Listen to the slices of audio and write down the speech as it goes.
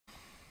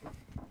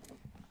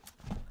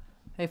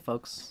Hey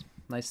folks,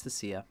 nice to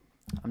see ya.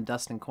 I'm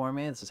Dustin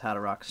Cormier. This is How to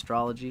Rock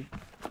Astrology.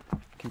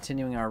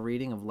 Continuing our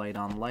reading of Light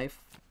on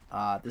Life.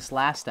 This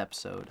last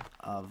episode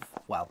of,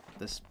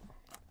 this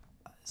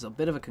is a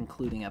bit of a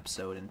concluding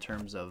episode in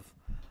terms of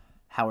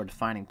how we're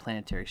defining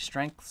planetary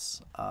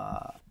strengths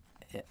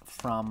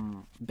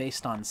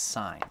based on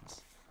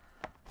signs.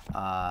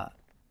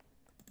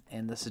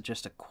 And this is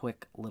just a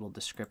quick little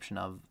description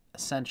of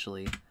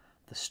essentially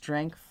the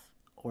strength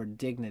or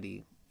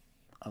dignity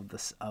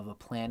of a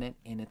planet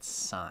in its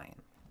sign.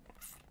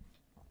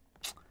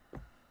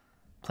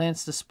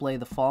 Planets display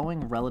the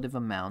following relative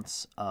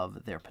amounts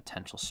of their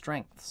potential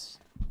strengths.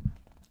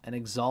 An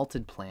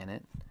exalted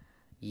planet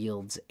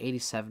yields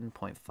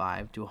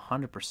 87.5 to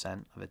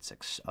 100%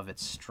 of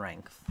its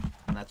strength,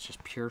 and that's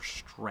just pure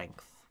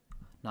strength,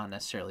 not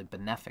necessarily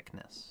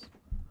beneficness.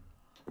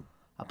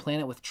 A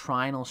planet with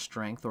trinal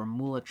strength or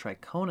mula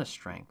tricona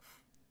strength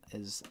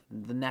is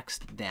the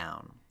next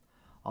down,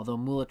 although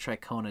mula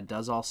tricona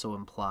does also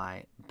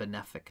imply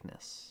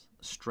beneficness,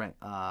 strength,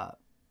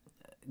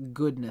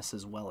 goodness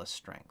as well as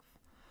strength.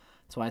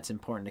 That's why it's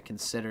important to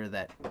consider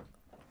that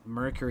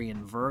Mercury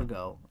in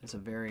Virgo is a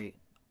very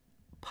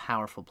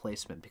powerful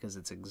placement because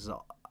it's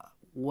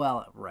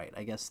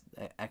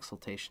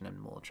exaltation and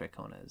mula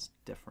tricona is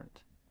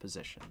different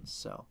positions.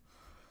 So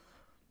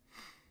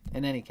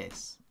in any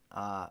case,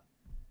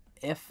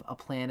 if a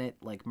planet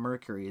like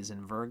Mercury is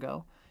in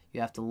Virgo, you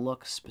have to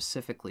look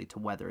specifically to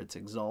whether it's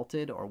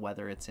exalted or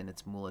whether it's in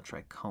its mula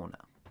tricona.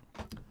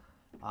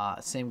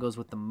 Same goes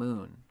with the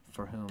moon,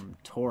 for whom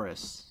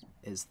Taurus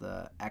is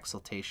the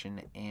exaltation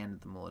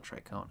and the mula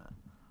tricona.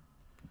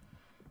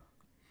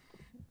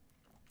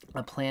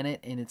 A planet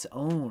in its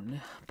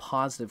own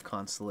positive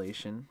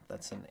constellation,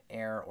 that's an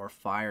air or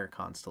fire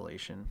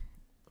constellation.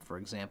 For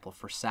example,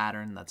 for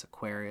Saturn, that's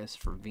Aquarius.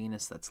 For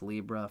Venus, that's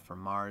Libra. For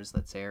Mars,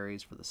 that's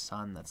Aries. For the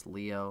Sun, that's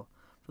Leo.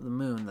 For the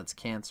Moon, that's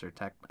Cancer.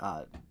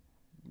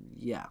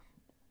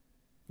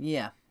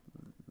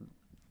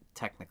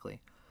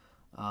 Technically.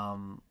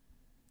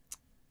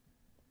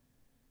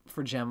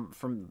 For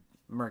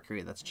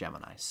Mercury, that's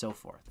Gemini, so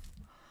forth.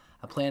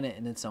 A planet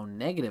in its own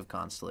negative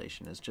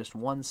constellation is just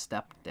one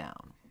step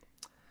down.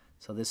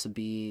 So this would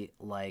be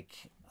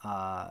like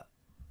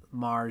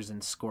Mars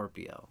in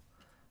Scorpio,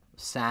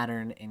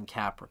 Saturn in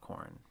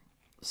Capricorn,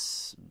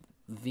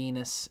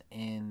 Venus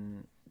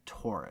in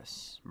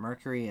Taurus,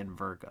 Mercury in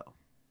Virgo,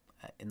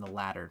 in the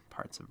latter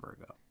parts of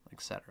Virgo,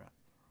 etc.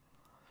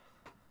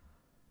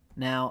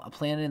 Now, a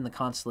planet in the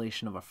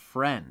constellation of a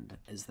friend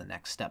is the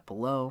next step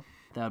below.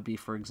 That would be,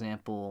 for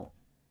example,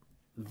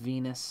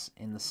 Venus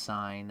in the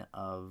sign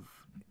of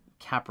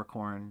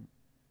Capricorn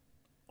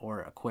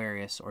or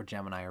Aquarius or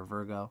Gemini or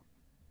Virgo.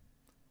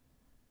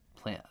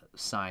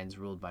 Signs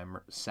ruled by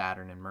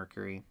Saturn and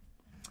Mercury.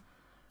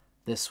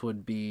 This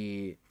would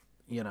be,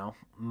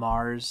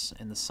 Mars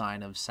in the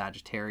sign of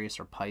Sagittarius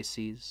or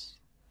Pisces,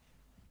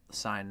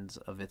 signs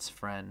of its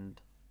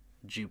friend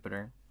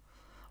Jupiter,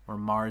 or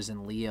Mars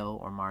in Leo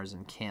or Mars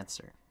in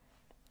Cancer.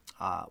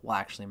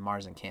 Actually,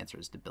 Mars in Cancer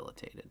is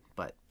debilitated,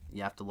 but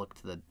you have to look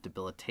to the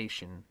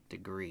debilitation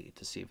degree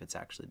to see if it's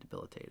actually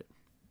debilitated.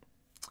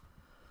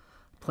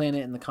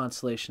 Planet in the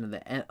constellation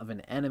of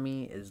an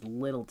enemy is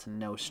little to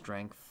no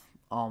strength,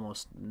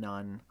 almost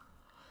none.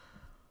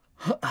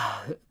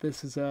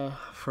 This is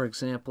for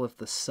example, if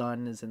the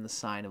Sun is in the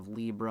sign of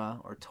Libra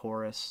or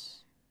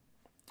Taurus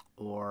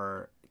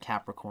or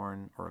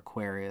Capricorn or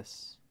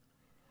Aquarius.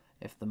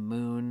 If the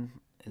Moon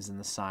is in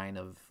the sign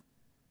of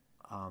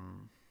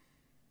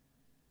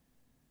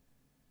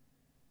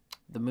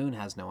the Moon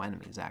has no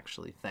enemies,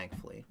 actually,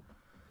 thankfully.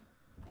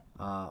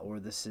 Or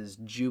this is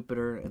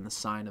Jupiter in the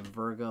sign of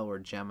Virgo or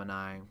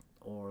Gemini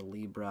or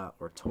Libra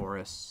or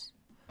Taurus,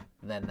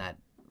 then that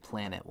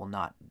planet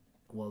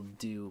will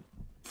do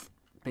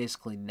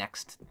basically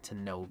next to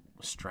no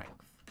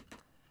strength.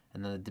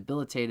 And then the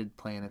debilitated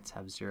planets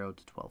have 0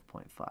 to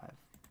 12.5.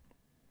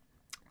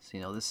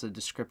 So, this is a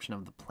description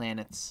of the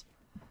planets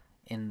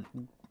in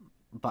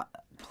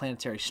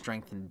planetary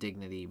strength and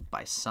dignity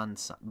by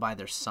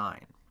their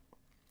sign,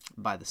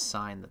 by the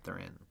sign that they're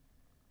in.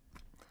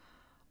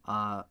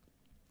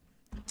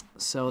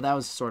 So that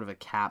was sort of a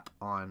cap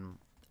on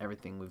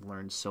everything we've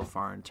learned so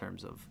far in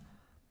terms of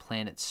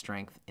planet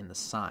strength in the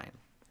sign.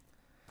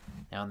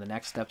 Now in the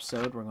next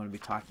episode, we're going to be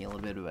talking a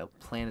little bit about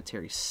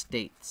planetary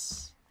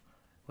states,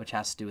 which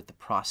has to do with the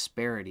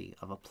prosperity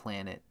of a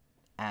planet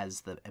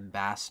as the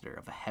ambassador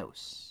of a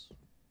house,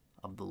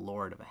 of the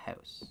lord of a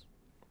house.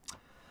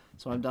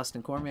 So I'm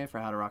Dustin Cormier for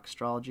How to Rock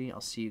Astrology.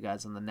 I'll see you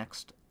guys on the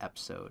next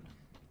episode.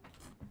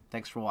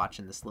 Thanks for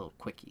watching this little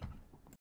quickie.